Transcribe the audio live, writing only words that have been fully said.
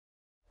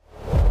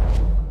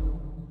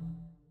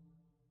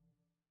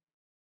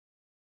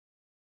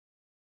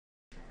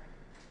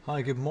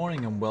Hi, good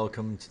morning and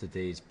welcome to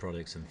today's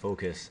Products in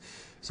Focus.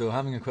 So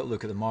having a quick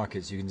look at the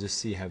markets, you can just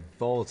see how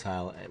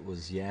volatile it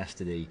was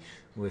yesterday,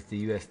 with the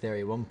US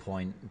 30 at one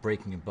point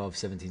breaking above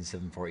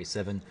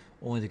 17,747,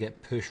 only to get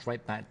pushed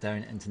right back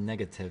down into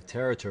negative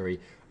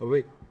territory,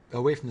 away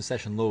from the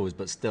session lows,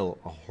 but still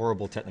a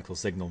horrible technical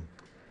signal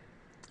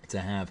to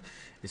have,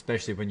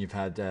 especially when you've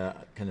had a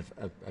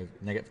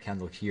negative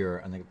candle here,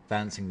 an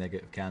advancing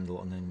negative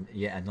candle, and then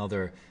yet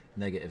another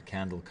negative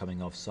candle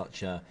coming off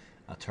such a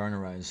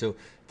turnaround. So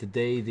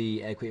today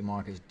the equity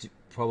markets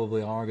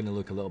probably are going to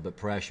look a little bit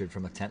pressured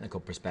from a technical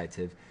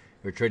perspective.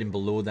 We're trading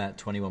below that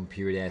 21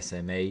 period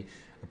SMA,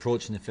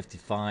 approaching the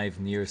 55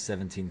 near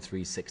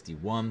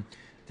 17,361.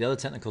 The other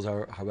technicals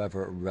are,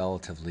 however,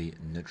 relatively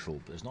neutral.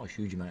 There's not a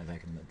huge amount of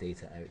economic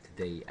data out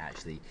today,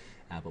 actually,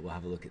 but we'll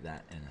have a look at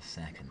that in a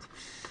second.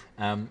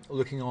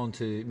 Moving on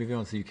to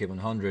the UK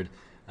 100,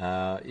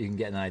 you can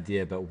get an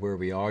idea about where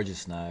we are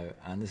just now,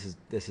 and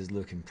this is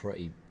looking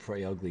pretty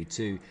ugly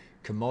too.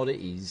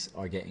 Commodities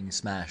are getting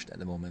smashed at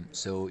the moment.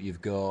 So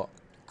you've got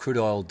crude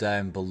oil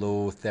down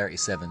below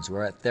 37, so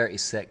we're at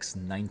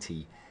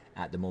 36.90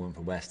 at the moment for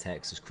West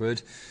Texas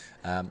crude.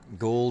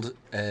 Gold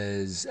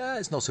is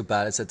it's not so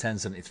bad. It's at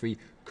 10.73.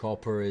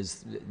 Copper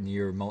is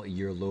near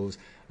multi-year lows.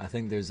 I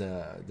think there's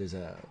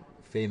a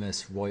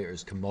famous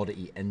Reuters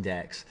commodity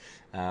index,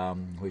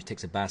 which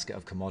takes a basket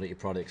of commodity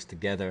products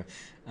together,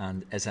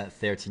 and is at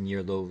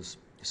 13-year lows.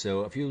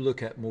 So if you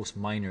look at most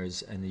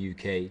miners in the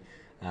UK,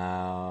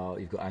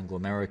 you've got Anglo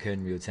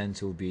American, Rio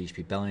Tinto,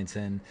 BHP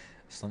Bellington,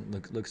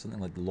 something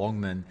like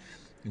Longman.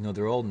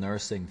 They're all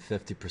nursing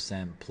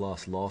 50%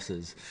 plus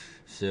losses.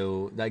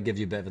 So that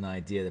gives you a bit of an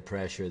idea of the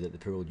pressure that the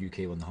poor old UK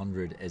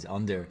 100 is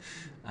under.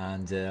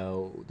 And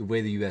the way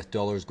the US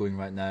dollar is going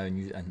right now,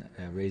 and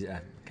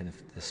kind of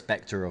the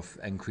spectre of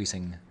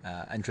increasing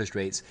interest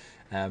rates,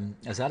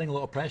 is adding a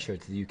lot of pressure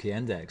to the UK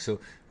index. So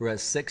we're at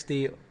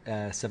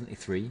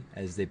 60.73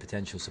 as the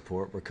potential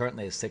support. We're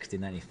currently at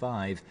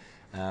 60.95.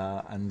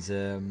 A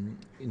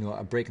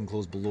break and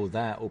close below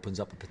that opens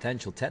up a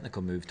potential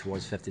technical move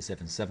towards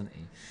 57.70.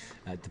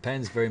 It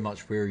depends very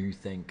much where you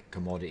think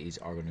commodities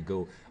are going to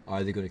go.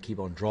 Are they going to keep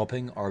on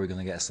dropping, or are we going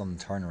to get a sudden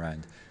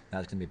turnaround?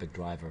 That's going to be a big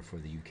driver for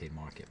the UK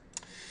market.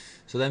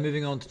 So then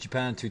moving on to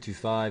Japan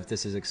 225,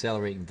 this is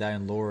accelerating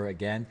down lower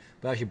again,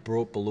 but actually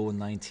broke below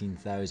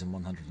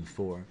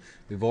 19,104.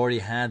 We've already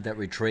had that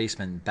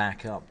retracement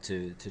back up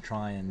to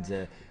try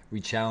and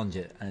re-challenge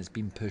it, and it's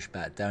been pushed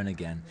back down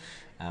again.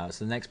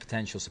 So the next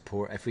potential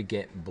support, if we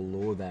get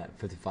below that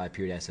 55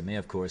 period SMA,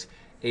 of course,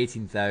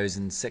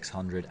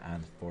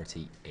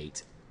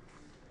 18,648.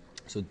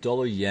 So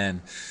dollar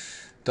yen,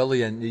 the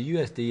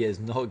USD is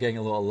not getting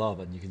a lot of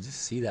love, and you can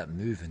just see that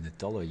move in the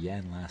dollar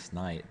yen last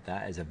night.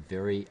 That is a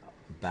very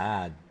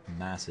bad,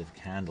 massive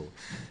candle.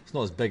 It's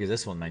not as big as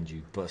this one, mind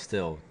you, but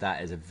still,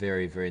 that is a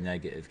very, very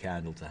negative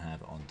candle to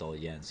have on dollar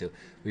yen. So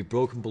we've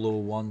broken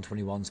below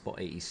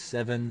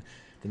 121.87.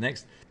 The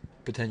next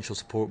potential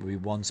support would be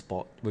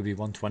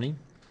 120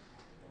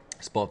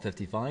 spot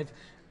 55,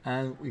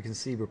 and we can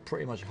see we're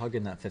pretty much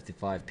hugging that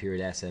 55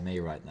 period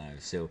SMA right now.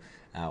 So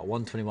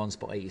 121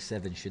 spot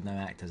 87 should now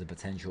act as a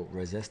potential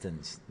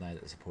resistance now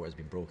that the support has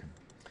been broken.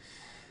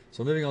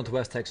 So moving on to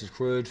West Texas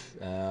crude,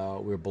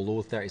 we're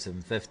below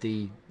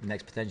 37.50.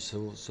 Next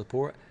potential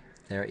support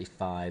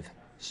 35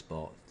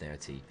 spot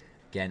 30.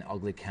 Again,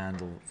 ugly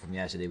candle from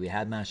yesterday. We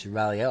had managed to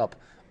rally up,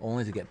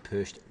 only to get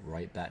pushed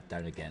right back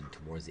down again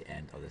towards the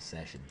end of the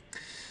session.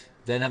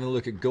 Then having a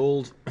look at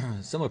gold,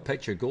 similar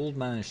picture. Gold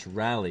managed to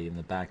rally in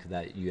the back of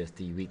that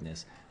USD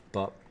weakness,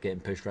 but getting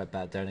pushed right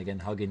back down again,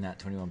 hugging that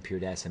 21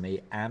 period SMA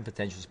and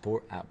potential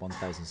support at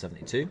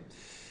 1,072.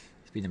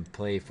 It's been in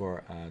play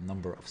for a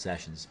number of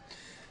sessions.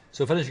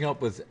 So finishing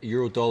up with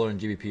Euro Dollar and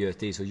GBP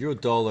USD. So Euro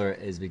Dollar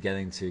is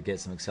beginning to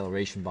get some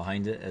acceleration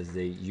behind it as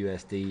the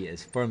USD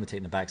is firmly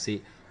taking the back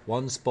seat.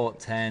 1 spot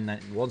 10,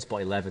 1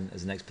 spot 11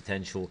 is the next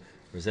potential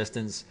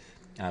resistance.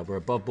 We're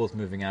above both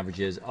moving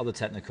averages. Other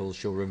technicals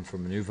show room for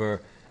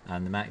maneuver,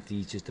 and the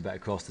MACD is just about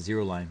across the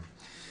zero line.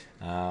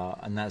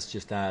 And that's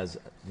just as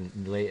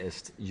the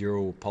latest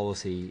Euro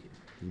policy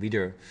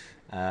leader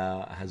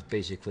has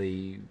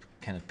basically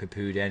kind of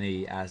poo-pooed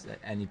any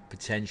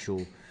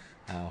potential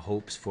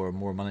hopes for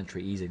more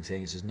monetary easing,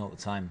 saying it's just not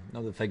the time.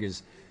 Not the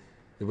figures,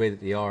 the way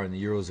that they are in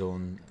the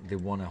Eurozone, they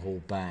want to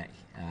hold back.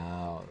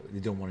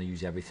 They don't want to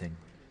use everything.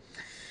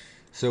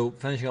 So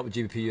finishing up with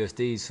GBP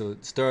USD, so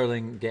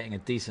sterling getting a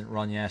decent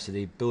run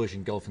yesterday, bullish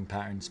engulfing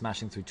pattern,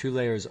 smashing through two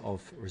layers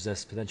of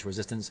potential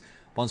resistance,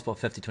 1 spot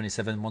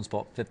 50.27, 1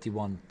 spot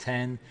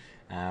 51.10,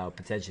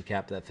 potentially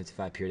capped at that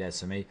 55 period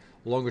SMA.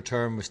 Longer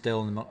term, we're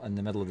still in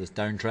the middle of this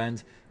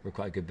downtrend. We're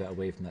quite a good bit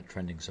away from that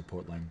trending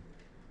support line.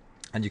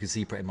 And you can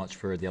see pretty much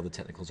where the other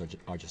technicals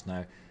are just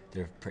now.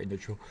 They're pretty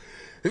neutral.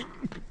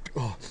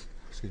 Oh,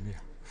 excuse me.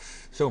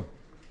 So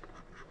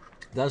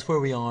that's where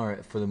we are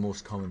for the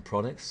most common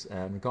products.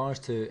 In regards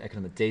to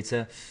economic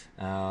data,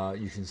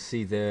 you can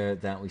see there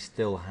that we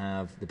still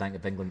have the Bank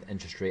of England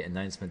interest rate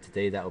announcement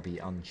today. That will be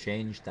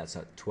unchanged. That's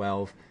at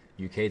 12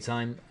 UK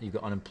time. You've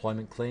got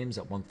unemployment claims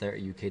at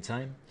 1:30 UK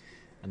time.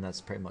 And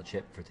that's pretty much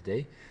it for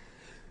today.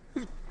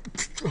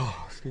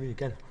 Oh, excuse me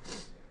again.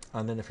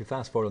 And then if we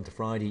fast forward onto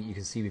Friday, you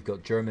can see we've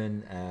got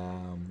German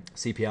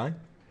CPI.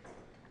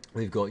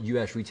 We've got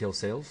US retail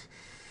sales.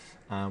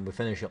 We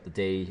finish up the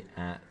day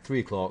at 3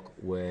 o'clock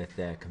with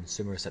the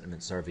Consumer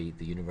Sentiment Survey,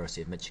 the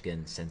University of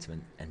Michigan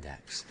Sentiment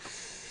Index.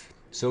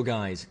 So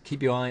guys,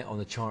 keep your eye on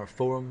the chart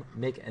forum,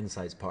 make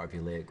insights part of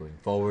your layout going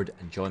forward,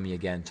 and join me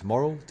again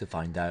tomorrow to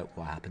find out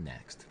what happened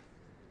next.